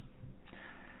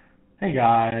Hey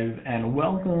guys, and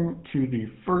welcome to the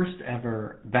first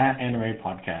ever That Anime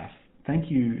podcast. Thank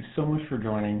you so much for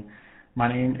joining.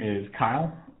 My name is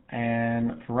Kyle,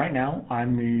 and for right now,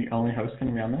 I'm the only host going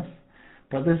to be on this.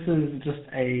 But this is just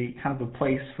a kind of a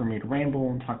place for me to ramble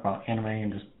and talk about anime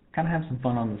and just kind of have some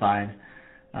fun on the side.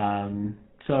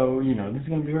 This is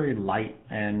going to be very light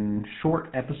and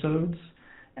short episodes.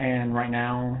 And right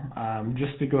now,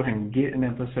 just to go ahead and get an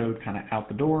episode kind of out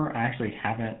the door, I actually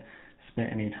haven't spent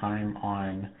any time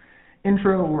on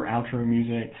intro or outro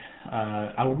music.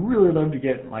 I would really love to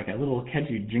get like a little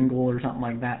catchy jingle or something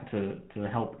like that to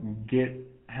help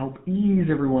ease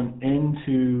everyone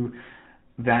into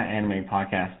That Anime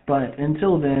podcast. But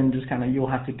until then, just kind of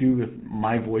you'll have to do with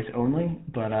my voice only.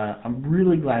 But I'm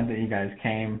really glad that you guys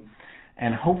came,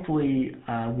 and hopefully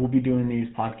we'll be doing these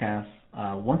podcasts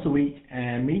once a week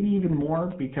and maybe even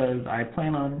more, because I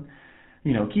plan on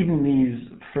keeping these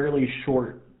fairly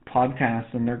short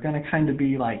podcasts, and they're going to kind of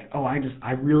be like,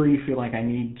 I really feel like I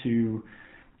need to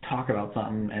talk about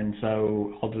something, and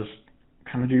so I'll just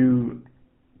kind of do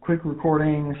quick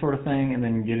recording sort of thing and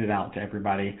then get it out to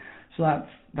everybody. So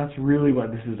that's really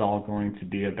what this is all going to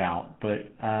be about.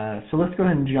 But so let's go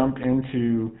ahead and jump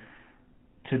into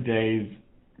today's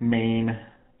main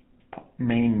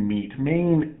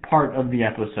part of the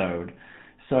episode.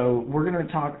 So we're going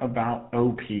to talk about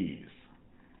OPs.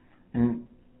 And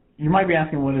you might be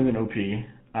asking, what is an OP?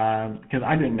 Because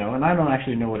I didn't know, and I don't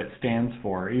actually know what it stands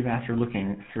for, even after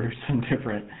looking through some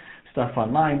different stuff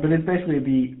online. But it's basically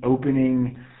the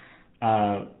opening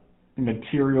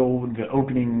material, the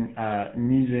opening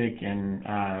music and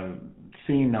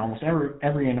scene almost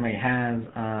every anime has.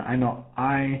 I know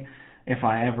if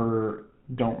I ever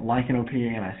don't like an OP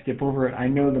and I skip over it, I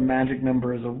know the magic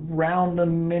number is around a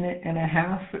minute and a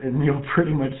half, and you'll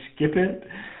pretty much skip it.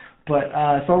 But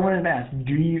so I wanted to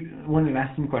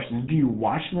ask some questions. Do you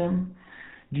watch them?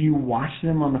 Do you watch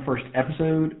them on the first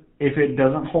episode? If it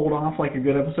doesn't hold off like a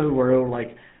good episode, where it'll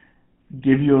like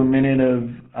give you a minute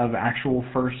of actual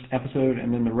first episode,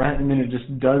 and then and then it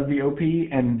just does the OP,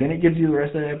 and then it gives you the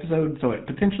rest of the episode, so it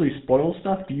potentially spoils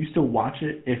stuff. Do you still watch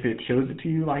it if it shows it to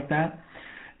you like that?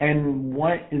 And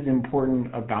what is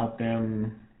important about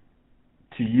them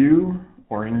to you,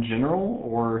 or in general,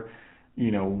 or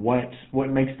what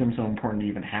makes them so important to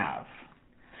even have?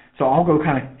 So I'll go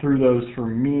kind of through those for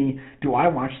me. Do I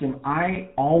watch them? I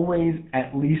always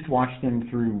at least watch them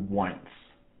through once.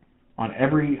 On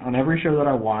every show that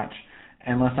I watch,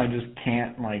 unless I just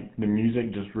can't, like the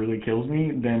music just really kills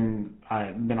me, then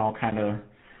I'll kind of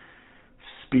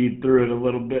speed through it a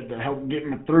little bit to help get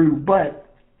me through. But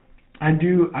I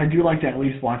do like to at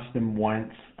least watch them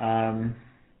once. And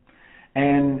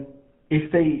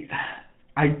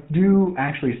I do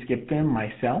actually skip them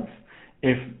myself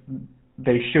if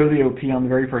they show the OP on the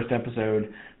very first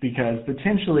episode, because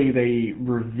potentially they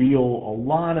reveal a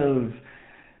lot of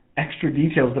extra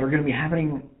details that are going to be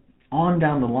happening on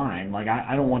down the line. Like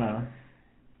I don't want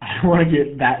to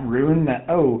get that ruined, that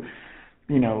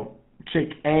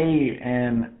chick A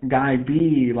and guy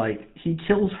B, like he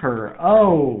kills her.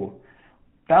 Oh,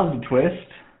 that was a twist.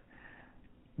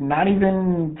 Not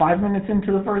even 5 minutes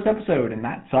into the first episode, and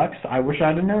that sucks. I wish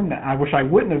I'd have known that. I wish I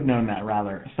wouldn't have known that,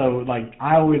 rather. So, like,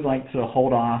 I always like to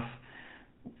hold off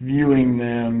viewing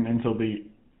them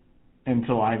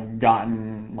until I've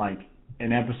gotten like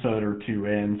an episode or two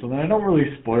in, so that I don't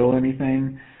really spoil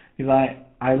anything. Because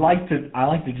I like to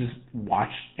just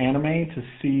watch anime to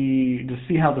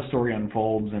see how the story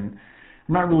unfolds, and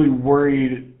I'm not really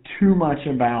worried too much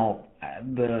about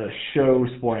the show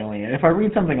spoiling it. If I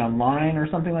read something online or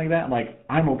something like that, like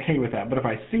I'm okay with that. But if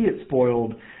I see it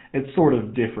spoiled, it's sort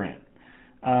of different.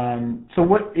 So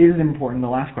what is important? The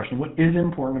last question: what is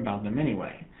important about them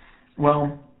anyway?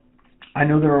 Well, I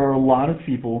know there are a lot of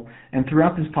people, and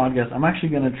throughout this podcast, I'm actually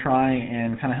going to try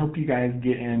and kind of help you guys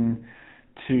get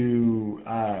into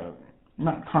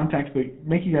not contact, but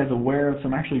make you guys aware of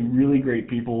some actually really great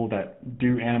people that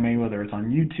do anime, whether it's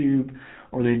on YouTube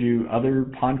or they do other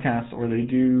podcasts, or they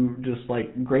do just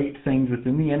like great things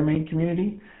within the anime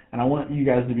community. And I want you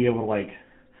guys to be able to like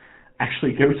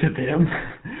actually go to them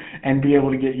and be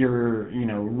able to get your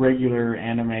regular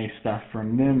anime stuff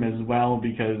from them as well,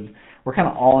 because we're kind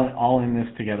of all in this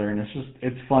together, and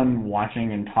it's fun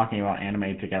watching and talking about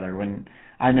anime together. When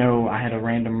I know I had a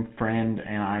random friend,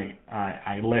 and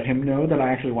I let him know that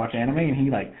I actually watch anime, and he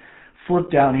like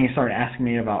flipped out and he started asking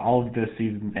me about all of this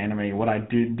season's anime, what I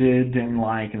didn't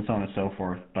like, and so on and so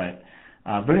forth. But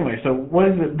anyway, so what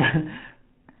is it?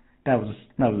 that was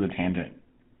a tangent.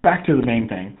 Back to the main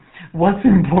thing. What's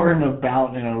important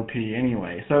about an OP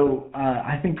anyway? So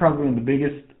I think probably one of the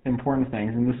biggest important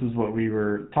things, and this is what we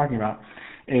were talking about,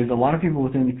 is a lot of people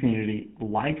within the community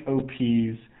like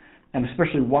OPs, and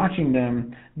especially watching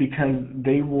them, because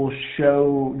they will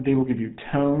give you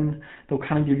tone, they'll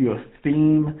kind of give you a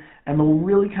theme, and they'll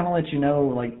really kind of let you know,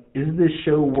 like, is this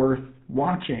show worth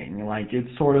watching? Like,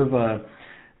 it's sort of a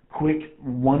quick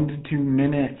 1 to 2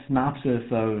 minute synopsis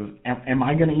of, am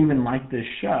I going to even like this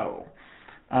show?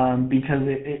 Because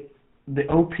the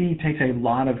OP takes a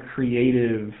lot of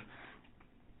creative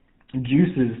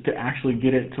juices to actually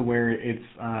get it to where it's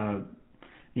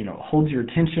holds your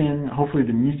attention. Hopefully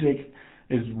the music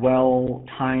is well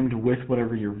timed with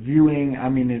whatever you're viewing. I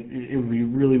mean, it would be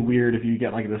really weird if you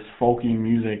get like this folky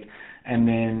music and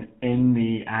then in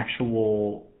the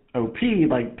actual OP,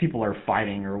 like, people are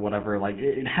fighting or whatever. Like,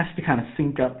 it has to kind of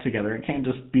sync up together. It can't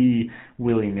just be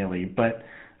willy-nilly. But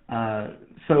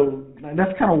so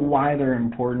that's kind of why they're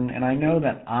important, and I know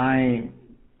that I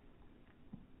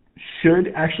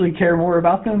should actually care more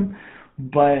about them,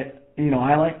 but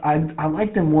I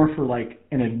like them more for like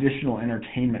an additional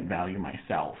entertainment value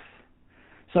myself.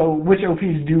 So which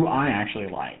OPs do I actually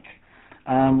like?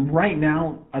 Right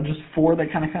now, just 4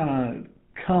 that kind of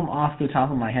come off the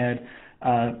top of my head.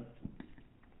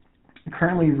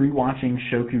 Currently rewatching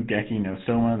Shokugeki no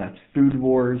Soma. That's Food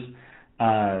Wars.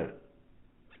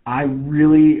 I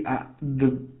really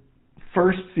the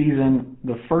first season,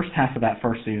 the first half of that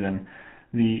first season,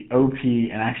 the OP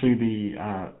and actually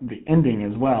the ending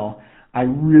as well, I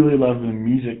really love the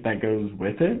music that goes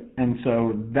with it, and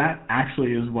so that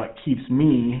actually is what keeps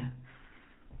me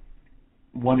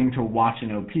wanting to watch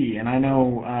an OP. And I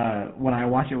know when I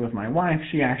watch it with my wife,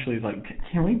 she actually is like,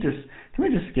 can we just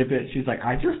skip it? She's like,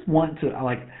 I just want to,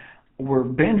 like, we're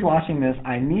binge watching this,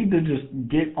 I need to just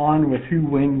get on with who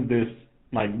wins this.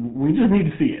 Like, we just need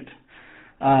to see it.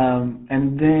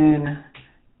 And then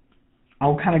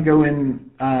I'll kind of go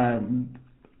in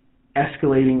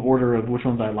escalating order of which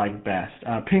ones I like best.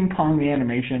 Ping Pong, the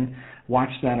animation,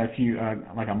 watched that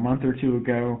a month or 2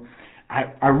 ago.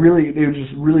 They were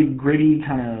just really gritty,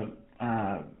 kind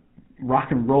of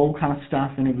rock and roll kind of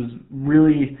stuff, and it was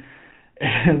really,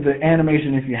 the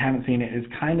animation, if you haven't seen it, is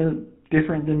kind of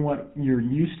different than what you're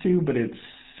used to, but it's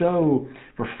so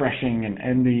refreshing,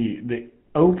 and the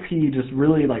OP just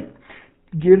really like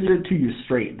gives it to you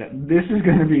straight that this is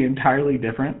going to be entirely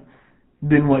different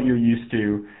than what you're used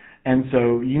to, and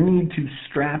so you need to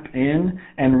strap in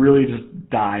and really just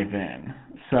dive in.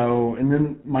 So, and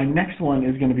then my next one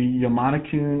is going to be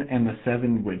Yamada-kun and the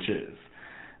Seven Witches.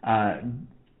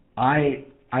 I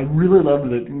really love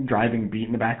the driving beat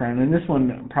in the background, and this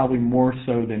one probably more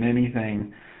so than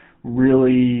anything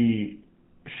really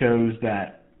shows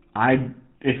that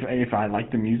if I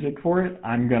like the music for it,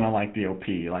 I'm gonna like the OP.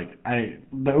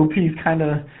 The OP is kind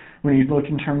of, when you look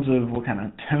in terms of what kind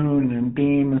of tone and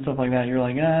theme and stuff like that, you're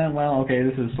like, well, okay,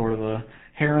 this is sort of a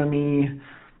harem-y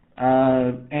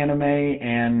anime,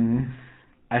 and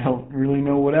I don't really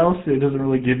know what else. It doesn't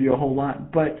really give you a whole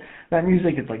lot, but that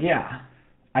music, it's like, yeah,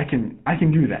 I can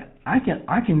do that. I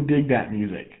can dig that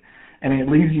music, and it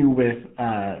leaves you with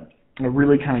a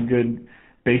really kind of good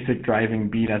basic driving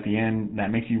beat at the end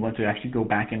that makes you want to actually go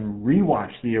back and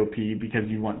rewatch the OP because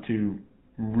you want to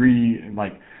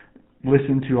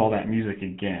listen to all that music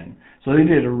again. So they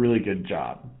did a really good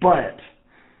job. But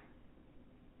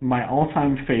my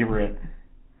all-time favorite,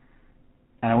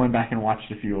 and I went back and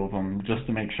watched a few of them just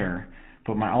to make sure,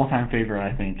 but my all-time favorite,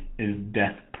 I think, is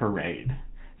Death Parade.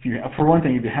 For one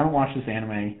thing, if you haven't watched this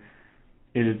anime,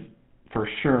 it is for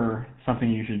sure something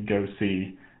you should go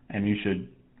see, and you should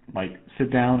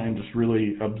sit down and just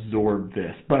really absorb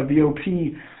this. But the OP,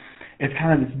 it's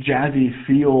kind of this jazzy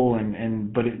feel,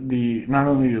 but not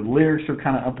only the lyrics are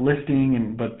kind of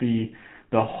uplifting, but the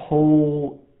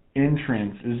whole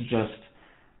entrance is just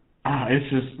it's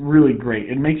just really great.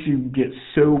 It makes you get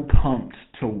so pumped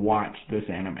to watch this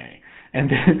anime. And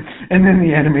then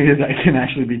the anime can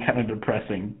actually be kind of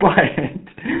depressing, but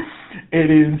it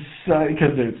is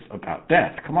because it's about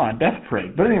death. Come on, Death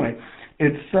Parade. But anyway,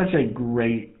 it's such a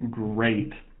great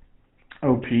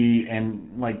OP, and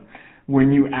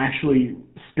when you actually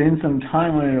spend some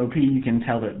time on an OP, you can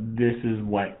tell that this is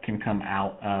what can come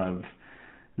out of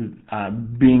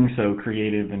being so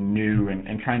creative and new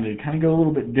and trying to kind of go a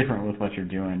little bit different with what you're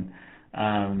doing.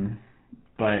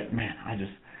 But man,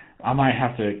 I might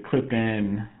have to clip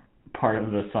in part of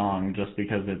the song just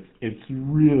because it's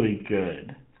really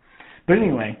good. But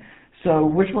anyway, so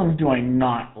which ones do I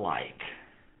not like?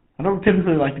 I don't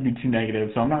typically like to be too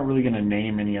negative, so I'm not really going to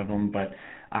name any of them, but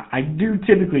I do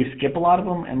typically skip a lot of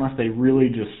them unless they really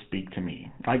just speak to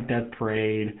me, like Death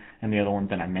Parade and the other ones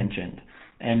that I mentioned.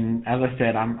 And as I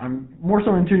said, I'm more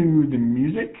so into the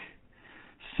music,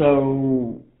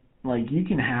 So, like, you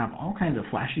can have all kinds of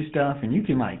flashy stuff, and you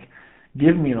can, like,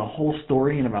 give me the whole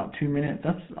story in about 2 minutes.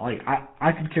 That's, like,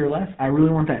 I could care less. I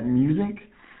really want that music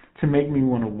to make me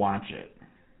want to watch it.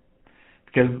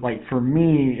 Because, like, for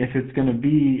me, if it's going to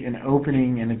be an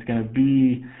opening and it's going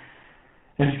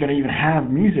to even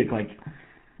have music, like,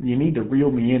 you need to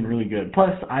reel me in really good.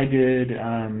 Plus, I did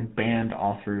band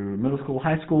all through middle school,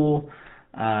 high school,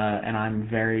 and I'm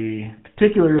very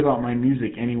particular about my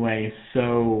music anyway,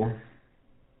 so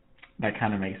that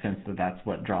kind of makes sense that that's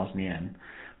what draws me in.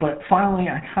 But finally,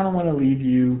 I kind of want to leave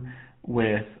you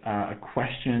with a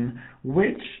question.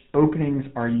 Which openings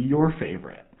are your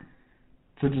favorite?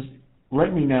 So just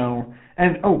let me know.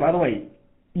 And, oh, by the way,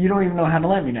 you don't even know how to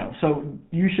let me know. So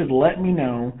you should let me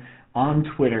know on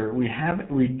Twitter. We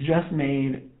just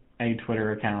made a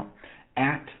Twitter account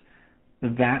at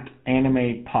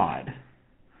 @ThatAnimePod.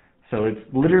 So it's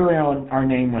literally our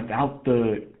name without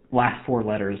the last 4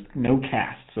 letters, no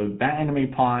cast. So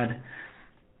 @ThatAnimePod.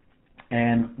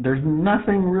 And there's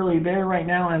nothing really there right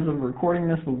now as of recording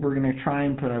this, but we're going to try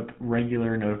and put up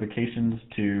regular notifications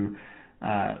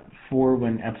for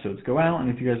when episodes go out. And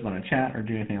if you guys want to chat or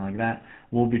do anything like that,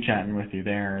 we'll be chatting with you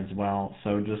there as well.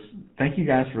 So just thank you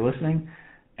guys for listening,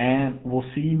 and we'll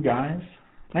see you guys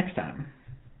next time.